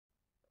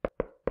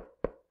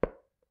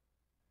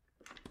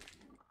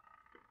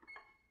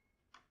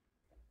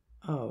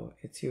Oh,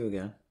 it's you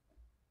again.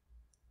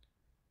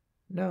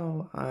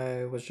 No,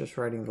 I was just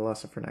writing the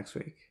lesson for next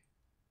week.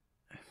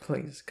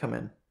 Please, come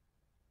in.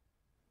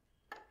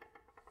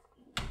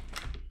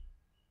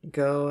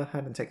 Go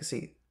ahead and take a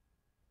seat.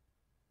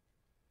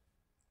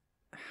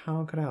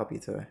 How could I help you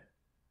today?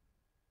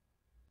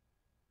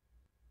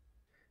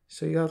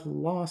 So you got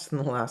lost in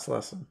the last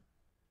lesson.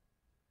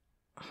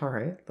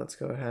 Alright, let's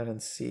go ahead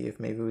and see if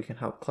maybe we can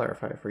help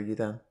clarify for you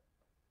then.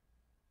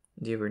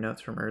 Do you have your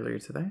notes from earlier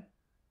today?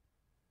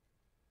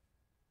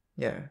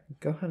 Yeah,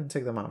 go ahead and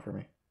take them out for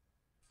me.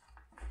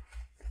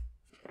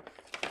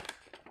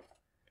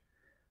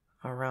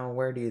 Around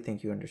where do you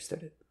think you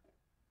understood it?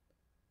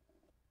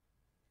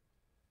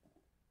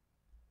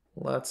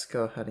 Let's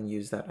go ahead and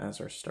use that as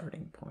our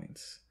starting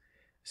points.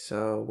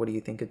 So what do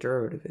you think a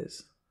derivative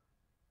is?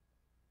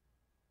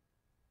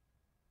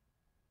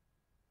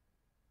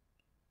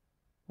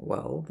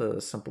 Well, the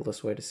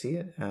simplest way to see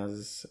it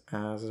as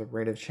a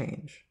rate of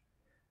change.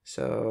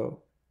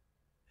 So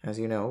as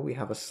you know, we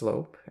have a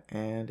slope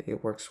and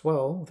it works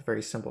well with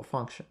very simple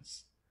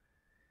functions.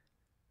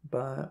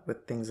 But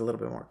with things a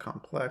little bit more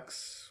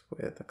complex,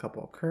 with a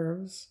couple of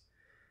curves,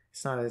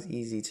 it's not as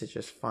easy to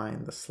just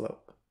find the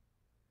slope.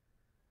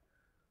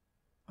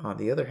 On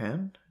the other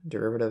hand,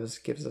 derivatives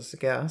gives us a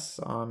guess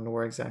on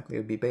where exactly it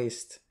would be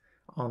based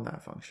on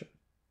that function.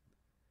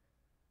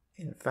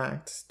 In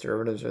fact,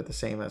 derivatives are the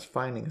same as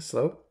finding a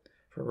slope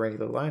for a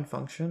regular line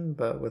function,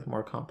 but with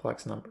more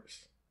complex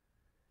numbers.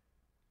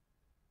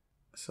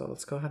 So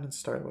let's go ahead and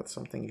start with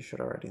something you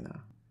should already know.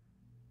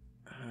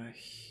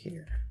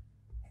 Here.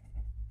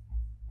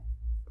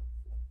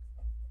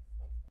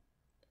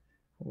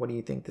 What do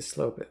you think the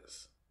slope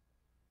is?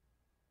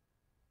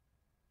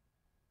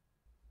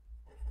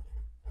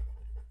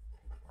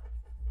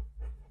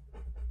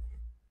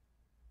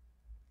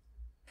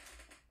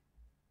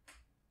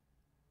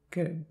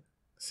 Good.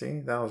 See,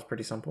 that was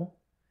pretty simple.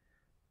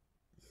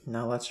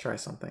 Now let's try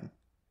something.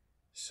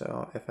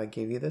 So if I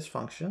give you this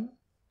function,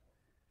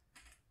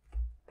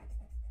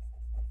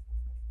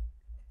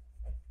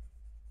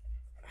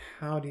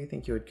 how do you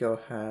think you would go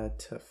ahead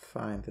to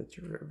find the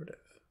derivative?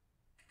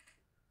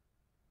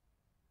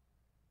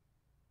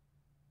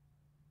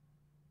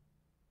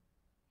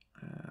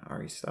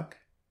 Are you stuck?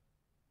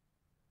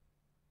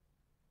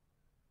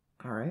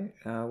 All right,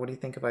 what do you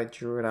think if I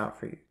drew it out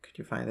for you? Could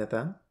you find it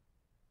then?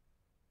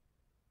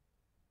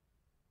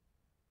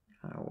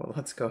 Well,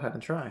 let's go ahead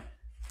and try.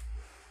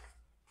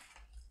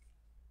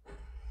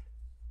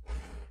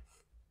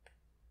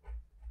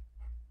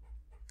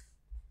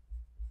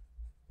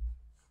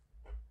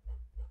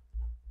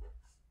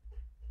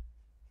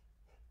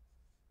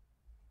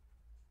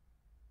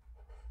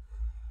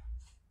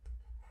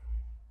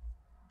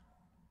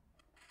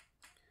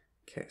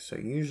 Okay, so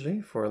usually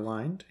for a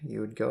line,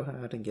 you would go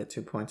ahead and get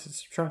 2 points and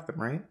subtract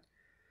them, right?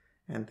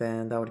 And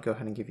then that would go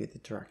ahead and give you the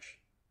direction.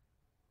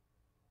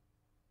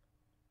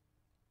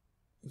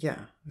 Yeah,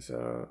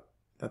 so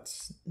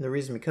that's the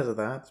reason because of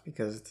that, is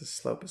because the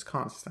slope is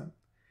constant.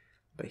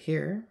 But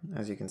here,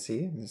 as you can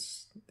see,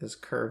 this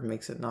curve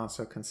makes it not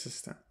so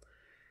consistent.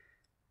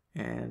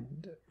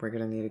 And we're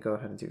going to need to go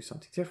ahead and do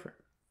something different.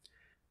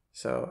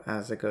 So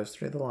as it goes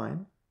through the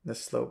line, the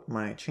slope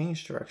might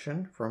change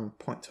direction from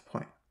point to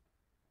point.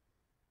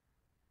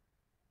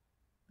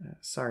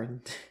 Sorry,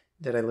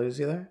 did I lose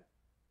you there?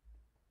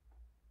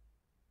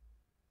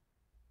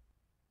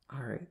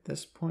 Alright,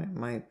 this point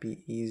might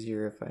be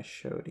easier if I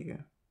showed you.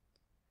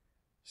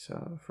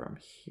 So from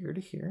here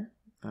to here,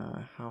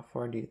 how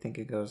far do you think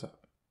it goes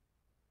up?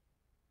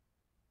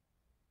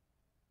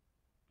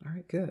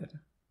 Alright, good.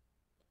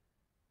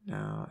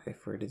 Now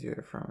if we're to do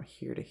it from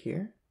here to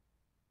here,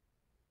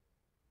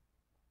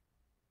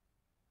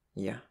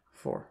 yeah,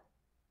 4.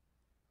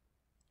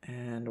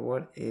 And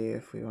what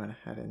if we went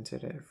ahead and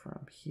did it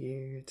from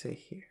here to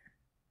here?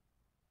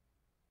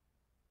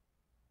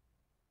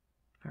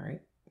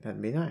 Alright, that'd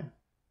be 9.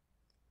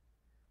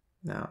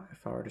 Now,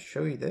 if I were to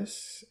show you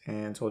this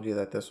and told you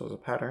that this was a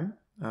pattern,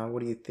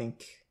 what do you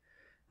think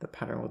the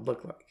pattern would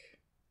look like?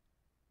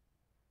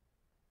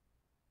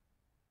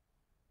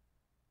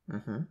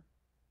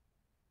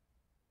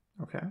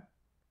 Okay.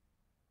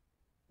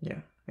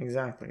 Yeah,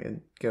 exactly.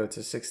 It'd go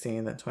to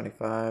 16, then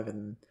 25,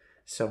 and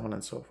so on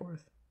and so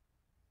forth.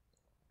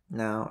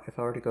 Now, if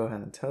I were to go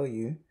ahead and tell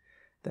you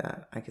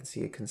that I can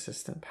see a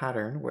consistent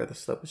pattern where the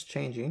slope is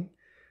changing,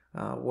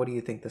 what do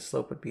you think the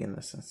slope would be in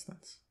this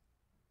instance?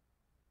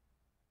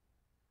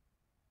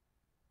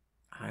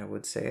 I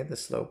would say the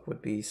slope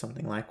would be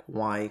something like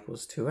y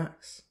equals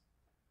 2x,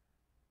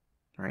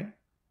 right?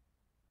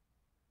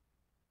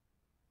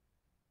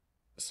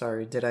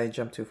 Sorry, did I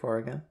jump too far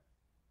again?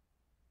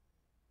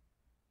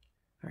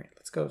 All right,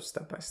 let's go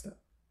step by step.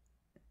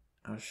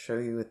 I'll show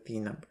you with the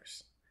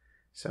numbers.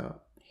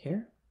 So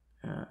here,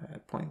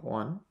 at point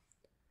 1,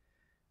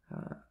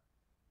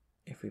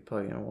 if we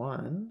plug in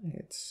 1,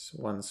 it's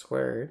 1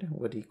 squared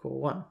would equal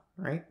 1,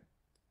 right?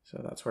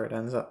 So that's where it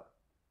ends up.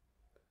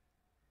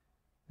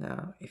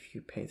 Now, if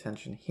you pay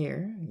attention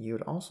here, you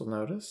would also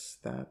notice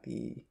that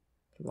the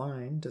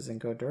line doesn't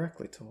go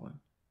directly to 1.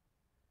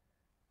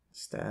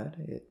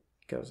 Instead, it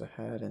goes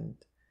ahead and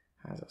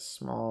has a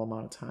small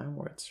amount of time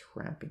where it's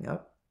ramping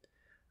up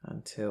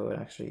until it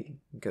actually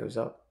goes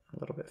up a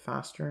little bit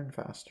faster and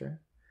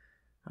faster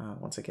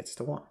once it gets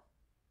to 1,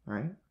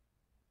 right?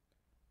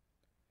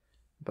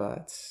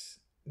 But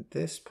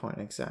this point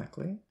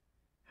exactly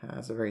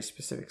has a very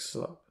specific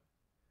slope.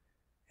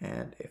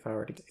 And if I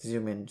were to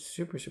zoom in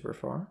super, super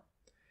far,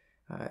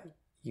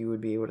 you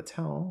would be able to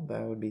tell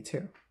that would be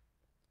 2.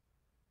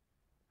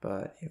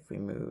 But if we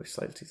move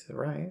slightly to the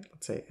right,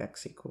 let's say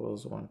x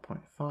equals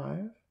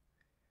 1.5,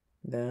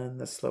 then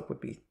the slope would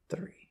be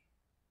 3.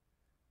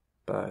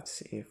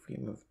 But if we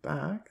move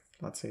back,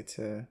 let's say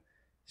to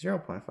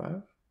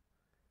 0.5,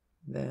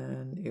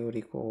 then it would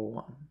equal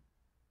 1.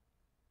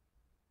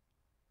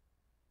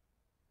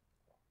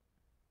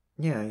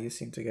 Yeah, you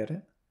seem to get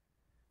it.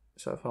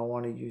 So if I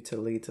wanted you to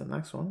lead to the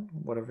next one,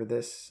 whatever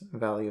this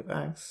value of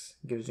x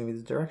gives me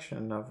the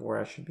direction of where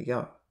I should be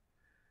going.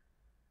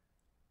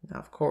 Now,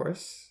 of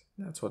course,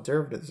 that's what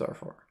derivatives are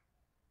for.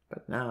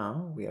 But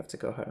now we have to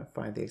go ahead and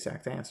find the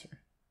exact answer.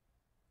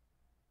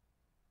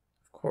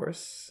 Of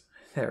course,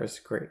 there's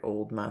great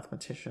old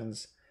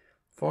mathematicians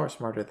far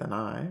smarter than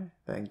I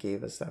that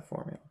gave us that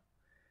formula.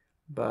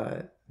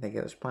 But they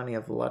gave us plenty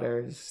of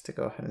letters to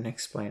go ahead and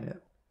explain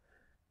it.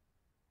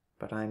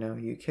 But I know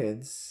you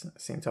kids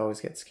seem to always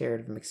get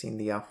scared of mixing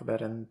the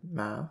alphabet and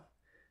math,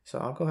 so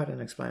I'll go ahead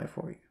and explain it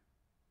for you.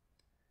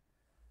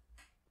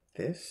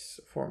 This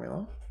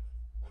formula,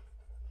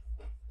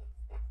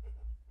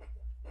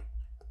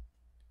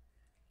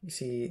 you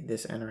see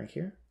this n right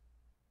here?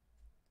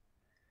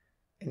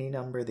 Any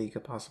number that you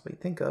could possibly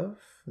think of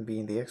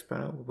being the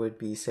exponent would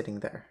be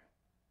sitting there.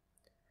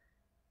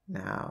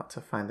 Now,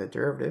 to find the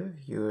derivative,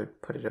 you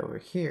would put it over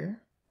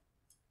here.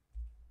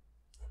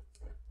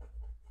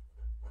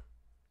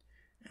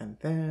 And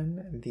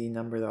then the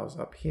number that was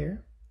up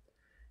here,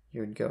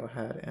 you would go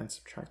ahead and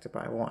subtract it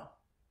by 1.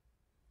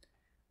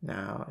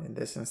 Now, in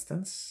this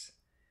instance,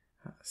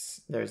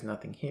 there's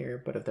nothing here,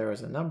 but if there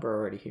was a number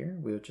already here,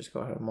 we would just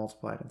go ahead and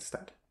multiply it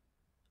instead.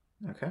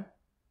 Okay?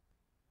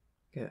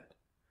 Good.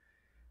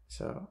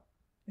 So,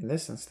 in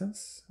this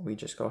instance, we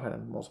just go ahead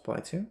and multiply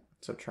 2,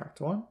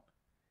 subtract 1,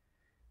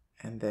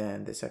 and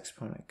then this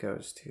exponent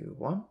goes to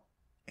 1,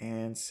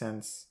 and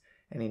since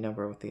any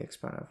number with the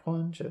exponent of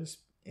 1 just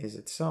is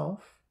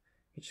itself,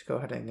 you just go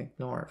ahead and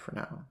ignore it for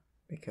now,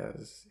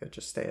 because it'll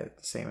just stay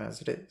the same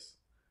as it is.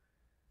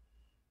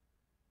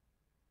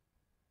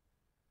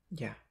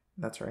 Yeah,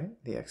 that's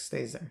right, the x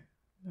stays there.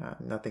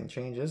 Nothing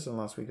changes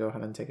unless we go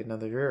ahead and take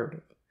another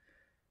derivative.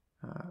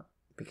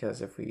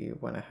 Because if we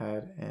went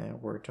ahead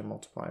and were to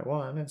multiply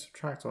 1 and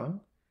subtract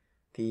 1,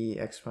 the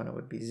exponent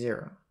would be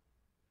 0.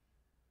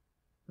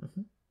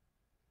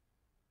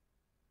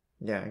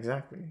 Yeah,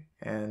 exactly.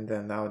 And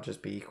then that would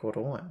just be equal to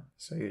 1.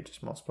 So you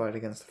just multiply it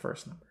against the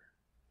first number.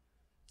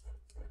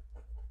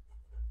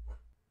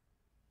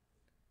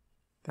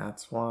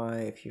 That's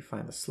why if you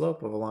find the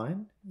slope of a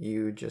line,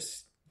 you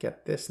just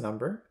get this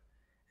number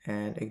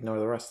and ignore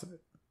the rest of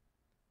it.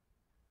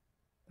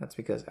 That's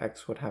because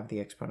x would have the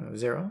exponent of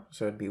 0,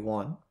 so it'd be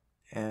 1.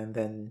 And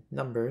then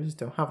numbers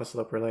don't have a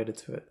slope related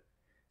to it,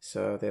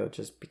 so they'll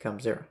just become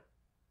 0.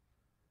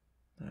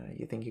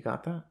 You think you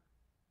got that?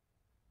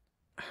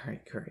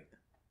 Alright, great.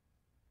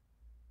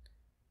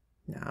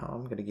 Now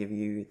I'm going to give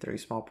you 3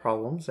 small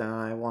problems, and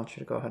I want you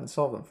to go ahead and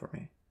solve them for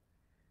me.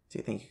 Do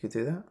you think you could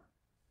do that?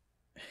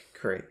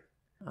 Great.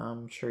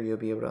 I'm sure you'll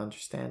be able to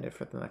understand it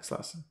for the next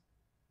lesson.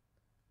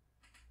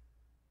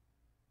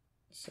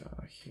 So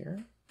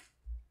here.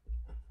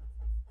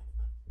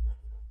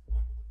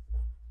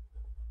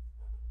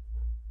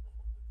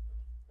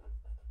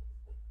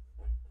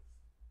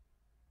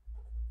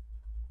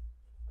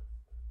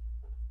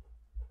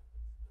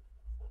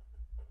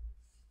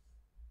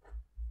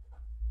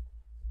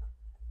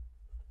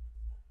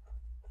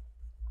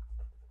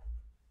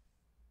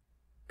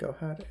 Go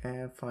ahead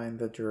and find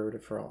the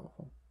derivative for all of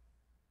them.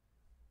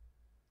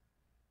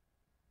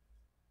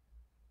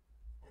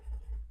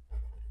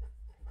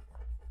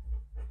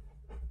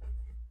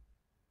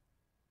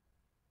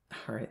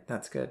 All right,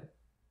 that's good.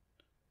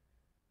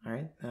 All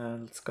right,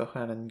 let's go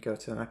ahead and go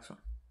to the next one.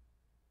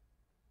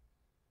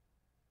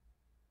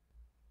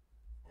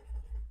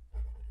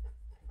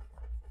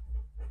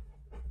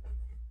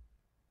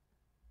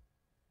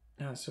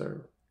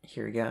 So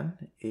here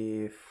again,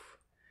 if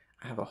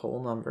I have a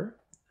whole number,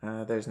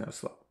 there's no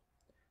slope.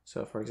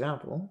 So for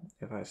example,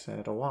 if I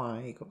said a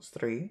y equals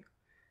 3,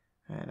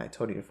 and I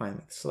told you to find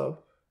the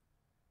slope,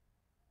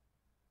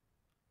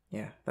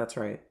 yeah, that's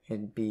right,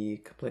 it'd be a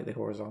completely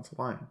horizontal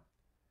line.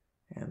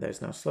 And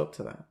there's no slope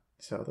to that,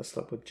 so the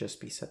slope would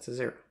just be set to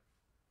 0.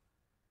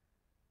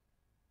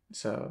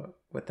 So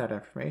with that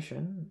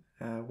information,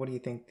 what do you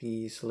think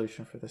the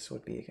solution for this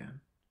would be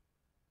again?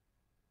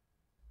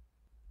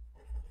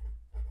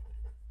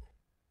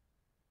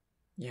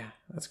 Yeah,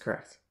 that's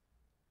correct.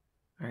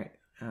 All right,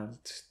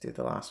 let's do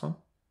the last one.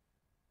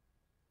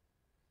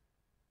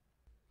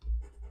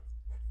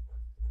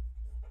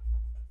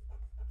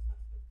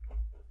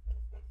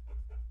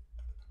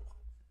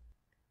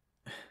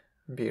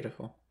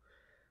 Beautiful.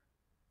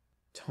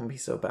 Don't be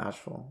so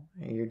bashful.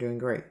 You're doing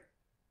great.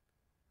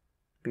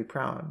 Be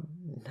proud.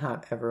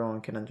 Not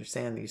everyone can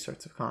understand these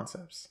sorts of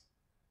concepts.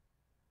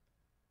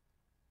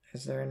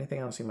 Is there anything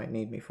else you might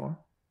need me for?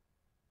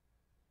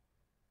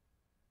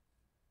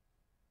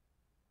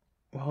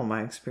 Well,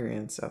 my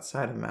experience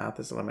outside of math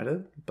is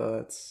limited,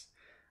 but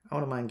I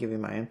wouldn't mind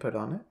giving my input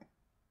on it.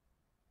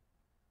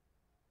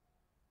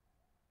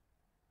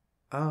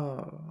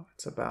 Oh,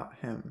 it's about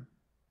him.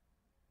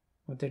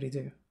 What did he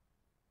do?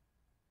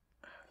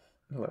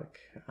 Look,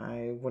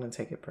 I wouldn't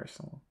take it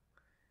personal.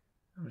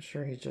 I'm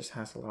sure he just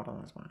has a lot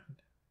on his mind.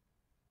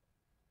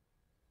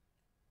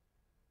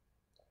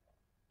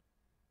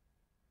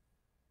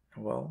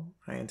 Well,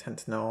 I intend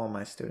to know all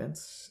my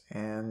students,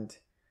 and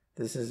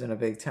this isn't a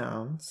big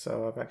town,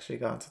 so I've actually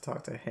gotten to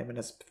talk to him and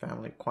his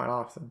family quite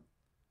often.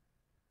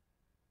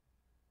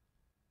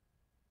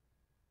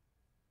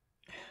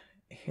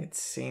 It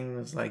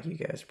seems like you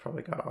guys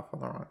probably got off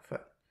on the wrong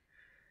foot.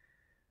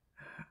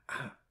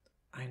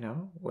 I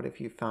know. What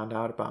if you found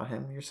out about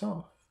him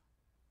yourself?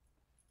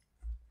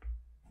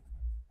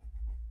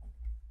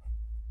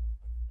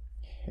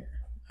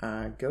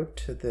 Here, go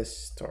to this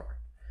store.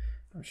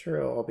 I'm sure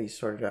it'll all be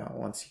sorted out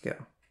once you go.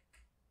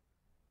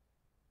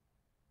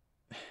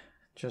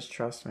 Just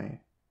trust me.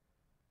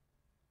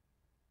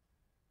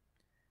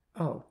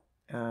 Oh,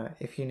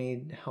 if you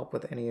need help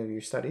with any of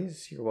your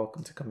studies, you're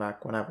welcome to come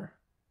back whenever.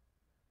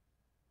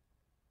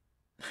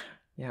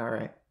 Yeah,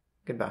 alright.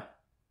 Goodbye.